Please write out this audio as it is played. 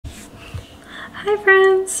Hi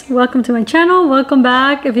friends, welcome to my channel. Welcome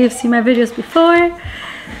back if you've seen my videos before.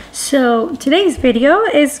 So today's video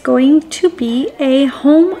is going to be a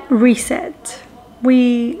home reset.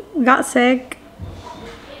 We got sick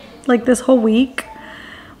like this whole week.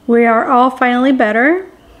 We are all finally better.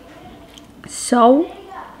 So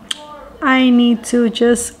I need to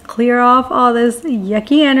just clear off all this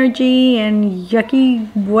yucky energy and yucky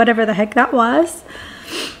whatever the heck that was.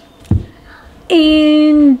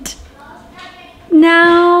 And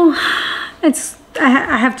now I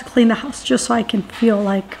have to clean the house just so I can feel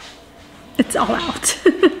like it's all out.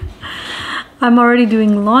 I'm already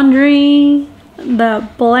doing laundry. The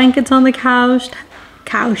blankets on the couch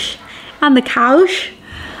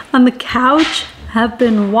have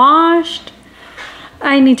been washed.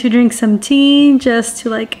 I need to drink some tea just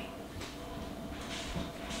to I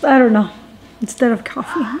don't know, instead of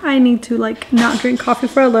coffee. I need to not drink coffee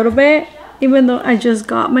for a little bit, even though I just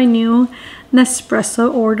got my new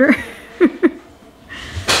Nespresso order.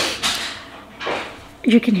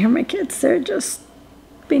 You can hear my kids, they're just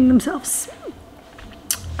being themselves.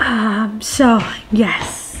 So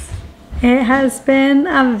yes, it has been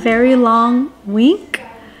a very long week.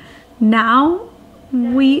 Now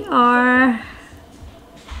we are,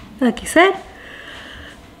 like I said,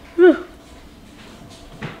 we're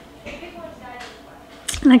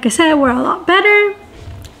a lot better,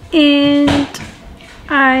 and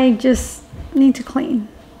I just need to clean.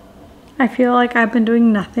 I feel like I've been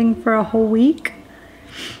doing nothing for a whole week.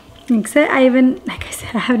 Like I haven't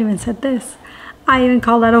even said this. I even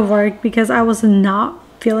called out of work because I was not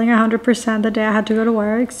feeling 100% the day I had to go to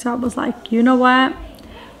work. So I was like, you know what?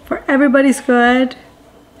 For everybody's good,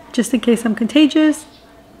 just in case I'm contagious,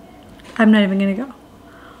 I'm not even gonna go.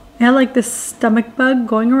 I had this stomach bug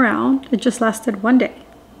going around. It just lasted one day.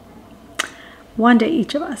 One day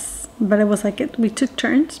each of us. But it was we took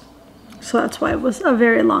turns. So that's why it was a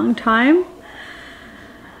very long time.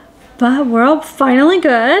 But we're all finally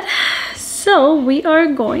good. So we are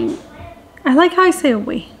going, I like how I say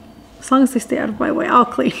away. As long as they stay out of my way, I'll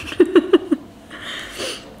clean.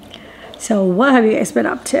 So what have you guys been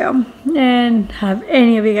up to? And have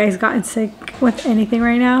any of you guys gotten sick with anything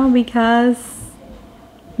right now? Because,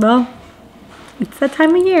 well, it's that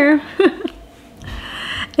time of year.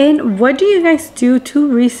 And what do you guys do to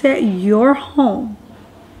reset your home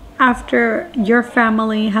after your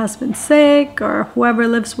family has been sick, or whoever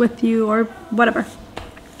lives with you, or whatever?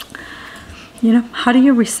 You know, how do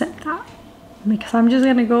you reset that? Because I'm just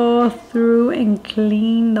gonna go through and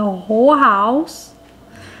clean the whole house.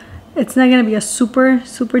 It's not gonna be a super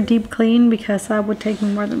deep clean because that would take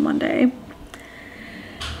me more than one day.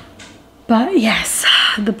 But yes,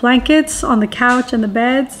 the blankets on the couch and the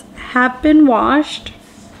beds have been washed.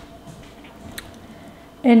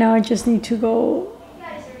 And now I just need to go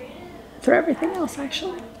through everything else,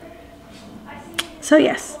 actually. So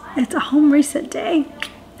yes, it's a home reset day.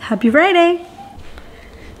 Happy Friday.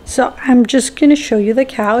 So I'm just gonna show you the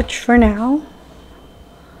couch for now.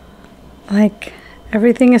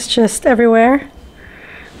 Everything is just everywhere.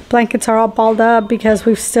 Blankets are all balled up because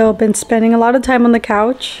we've still been spending a lot of time on the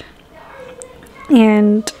couch.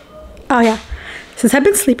 And oh yeah, since I've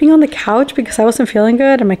been sleeping on the couch because I wasn't feeling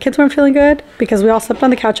good and my kids weren't feeling good, because we all slept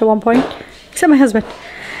on the couch at one point, except my husband.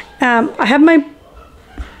 I have my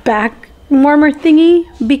back warmer thingy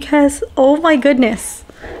because, oh my goodness,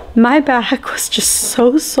 my back was just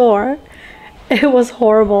so sore. It was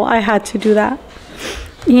horrible. I had to do that.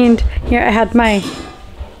 And here I had my,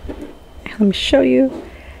 let me show you,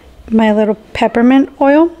 my little peppermint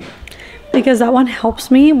oil, because that one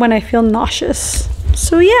helps me when I feel nauseous.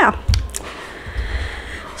 So yeah.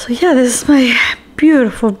 This is my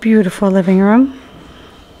beautiful living room.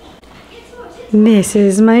 This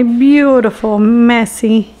is my beautiful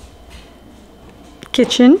messy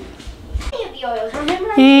kitchen.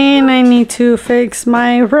 And I need to fix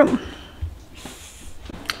my room.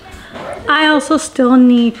 I also still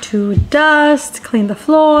need to dust, clean the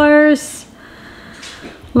floors,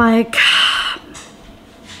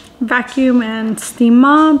 vacuum and steam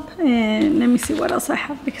mop. And let me see what else I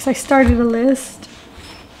have, because I started a list.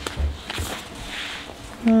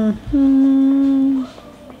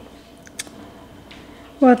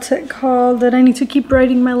 What's it called? And I need to keep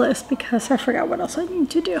writing my list because I forgot what else I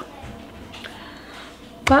need to do.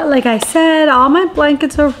 But like I said, all my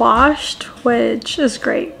blankets are washed, which is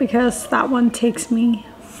great because that one takes me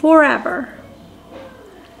forever.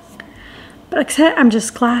 But like I said, I'm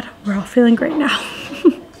just glad we're all feeling great now.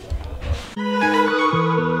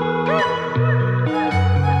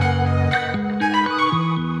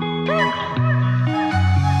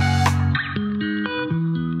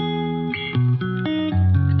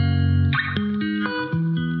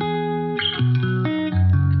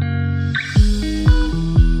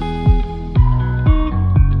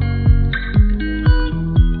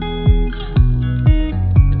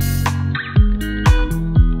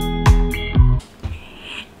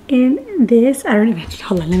 in this, I don't even,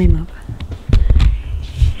 hold on, let me move.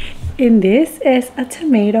 And this is a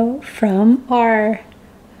tomato from our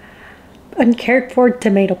uncared for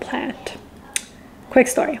tomato plant. Quick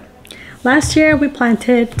story. Last year we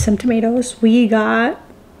planted some tomatoes. We got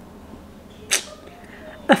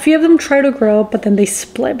a few of them try to grow, but then they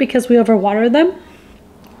split because we overwatered them.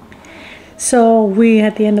 So we,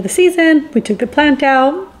 at the end of the season, we took the plant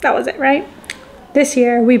out. That was it, right? This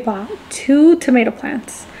year we bought 2 tomato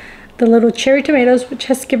plants. The little cherry tomatoes, which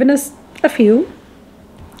has given us a few.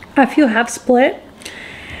 A few have split,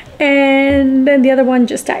 and then the other one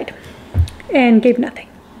just died and gave nothing.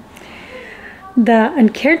 The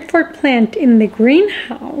uncared for plant in the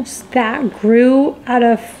greenhouse that grew out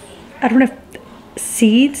of, I don't know if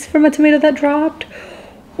seeds from a tomato that dropped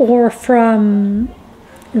or from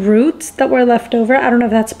roots that were left over. I don't know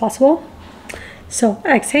if that's possible. So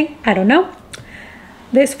I say, I don't know.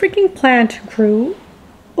 This freaking plant grew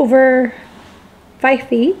over 5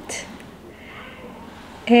 feet.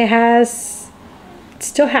 It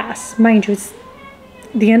still has, mind you, it's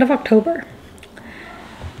the end of October.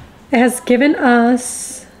 It has given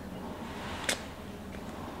us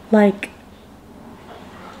like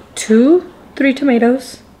 2, 3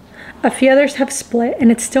 tomatoes. A few others have split,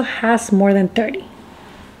 and it still has more than 30.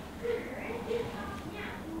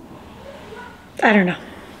 I don't know.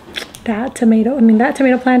 That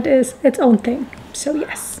tomato plant is its own thing. So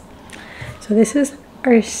yes. So this is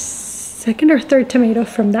our second or third tomato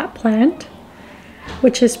from that plant,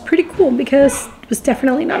 which is pretty cool because it was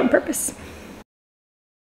definitely not on purpose.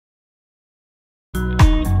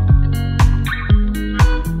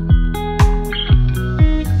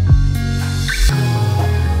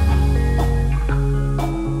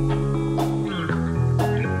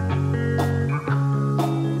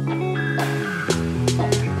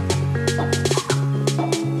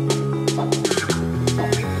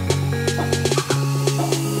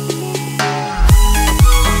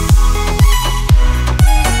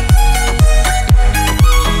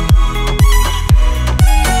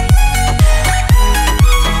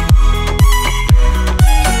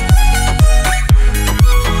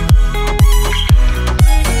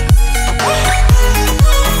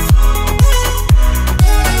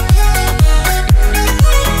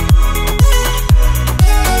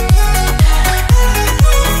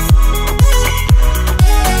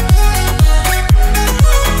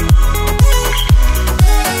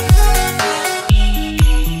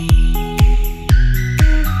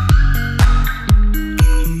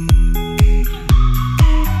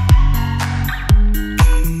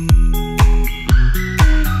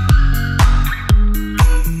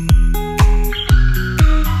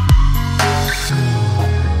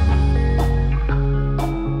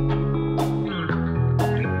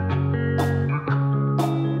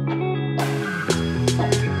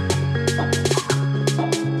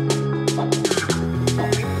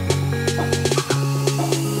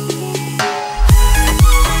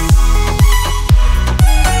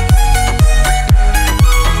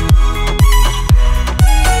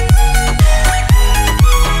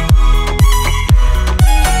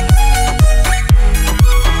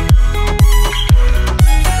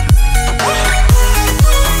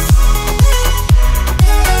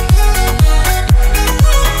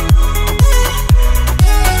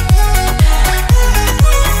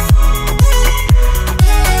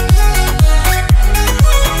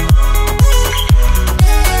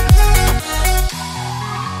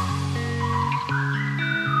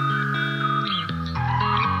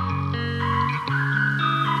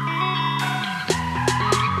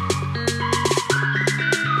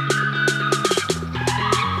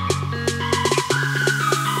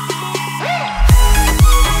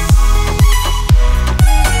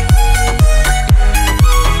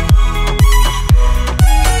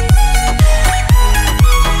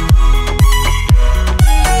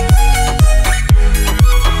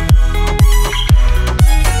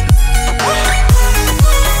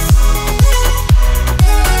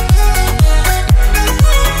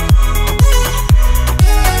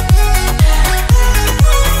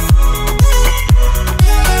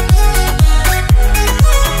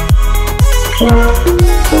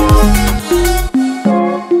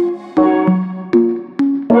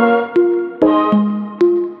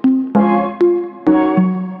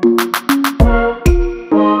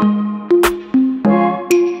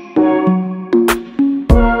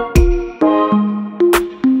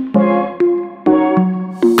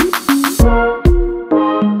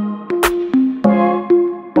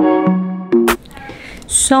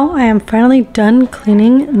 So I am finally done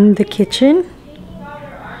cleaning the kitchen.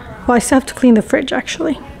 Well, I still have to clean the fridge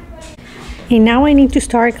actually. And now I need to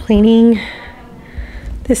start cleaning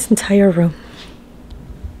this entire room.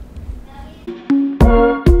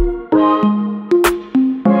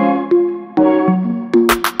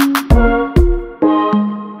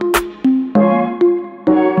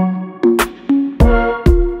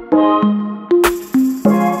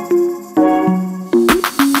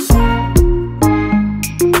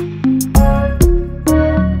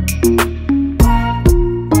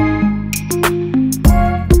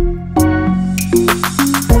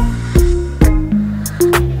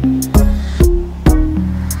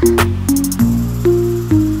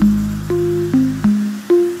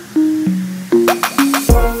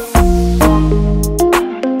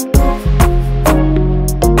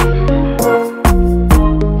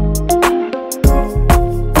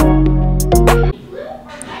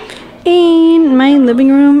 My living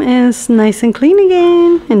room is nice and clean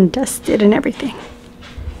again and dusted and everything.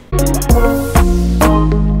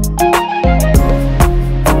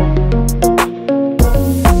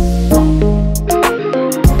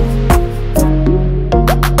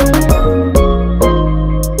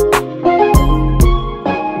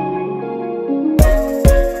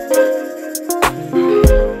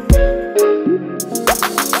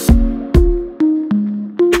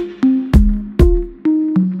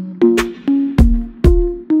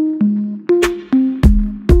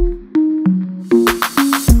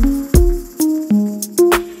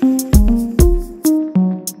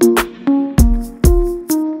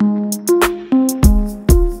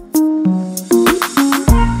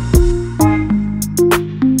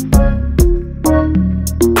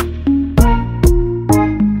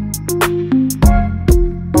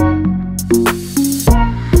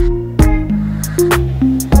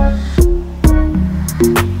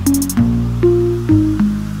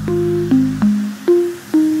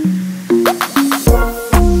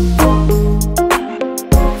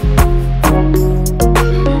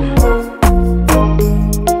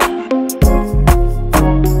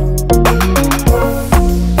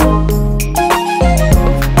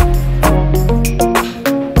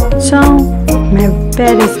 So my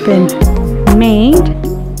bed has been made,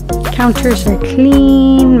 counters are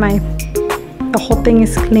clean, the whole thing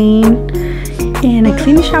is clean, and I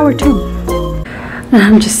cleaned the shower too. And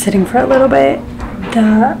I'm just sitting for a little bit.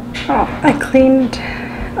 I cleaned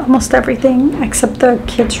almost everything except the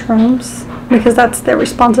kids' rooms because that's their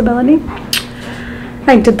responsibility.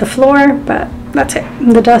 I did the floor, but that's it.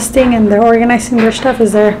 The dusting and the organizing their stuff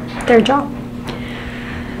is their job.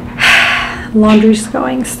 Laundry's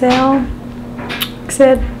going still.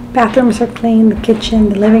 Exit, bathrooms are clean, the kitchen,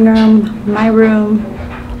 the living room, my room,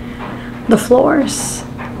 the floors,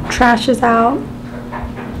 trash is out.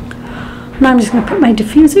 Now I'm just gonna put my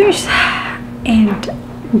diffusers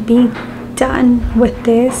and be done with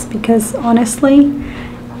this because honestly,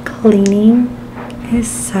 cleaning is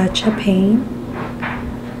such a pain.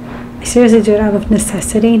 I seriously do it out of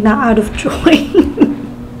necessity, not out of joy.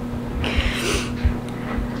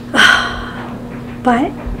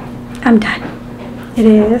 But I'm done. It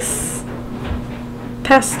is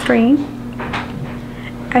past 3.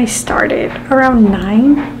 I started around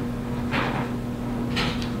 9.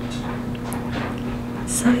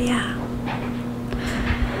 So yeah.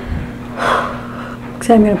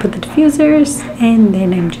 So I'm gonna put the diffusers and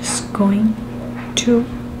then I'm just going to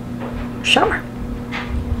shower.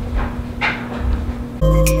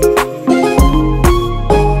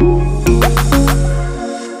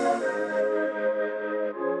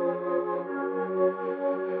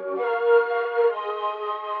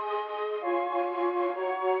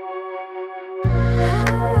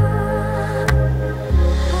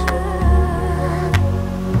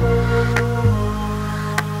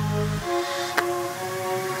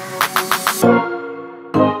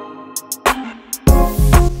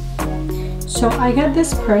 So I got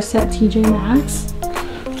this purse at TJ Maxx.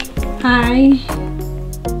 I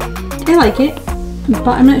like it, but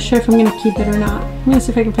I'm not sure if I'm gonna keep it or not. I'm gonna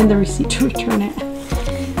see if I can find the receipt to return it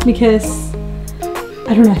because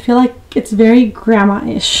I don't know, I feel like it's very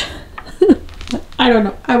grandma-ish. I don't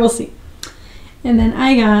know, I will see. And then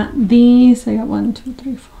I got these, I got 1, 2,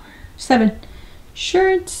 3, 4, 7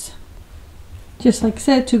 shirts, just like I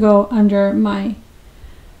said, to go under my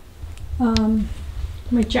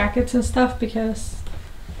my jackets and stuff because,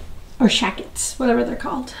 or shackets, whatever they're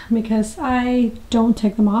called, because I don't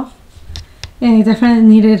take them off. And I definitely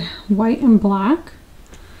needed white and black,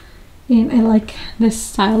 and I like this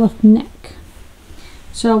style of neck.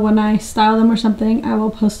 So when I style them or something, I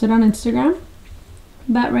will post it on Instagram.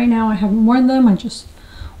 But right now I haven't worn them, I just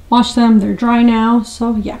washed them, they're dry now,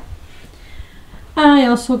 so yeah. I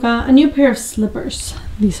also got a new pair of slippers.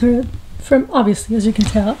 These are from, obviously, as you can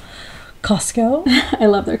tell, Costco. I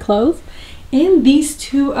love their clothes. And these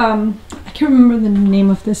two, I can't remember the name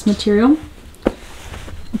of this material.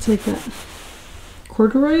 It's like a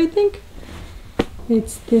corduroy, I think.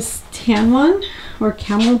 It's this tan one, or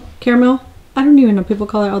caramel. I don't even know, people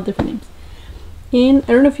call it all different names. And I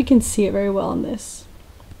don't know if you can see it very well in this.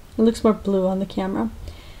 It looks more blue on the camera.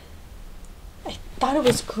 I thought it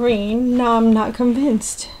was green, now I'm not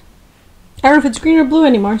convinced. I don't know if it's green or blue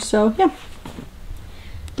anymore, so yeah.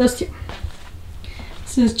 Those two.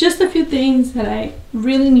 So it's just a few things that I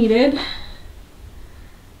really needed.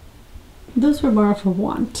 Those were more of a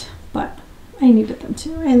want, but I needed them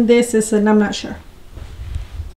too. And this is an I'm not sure.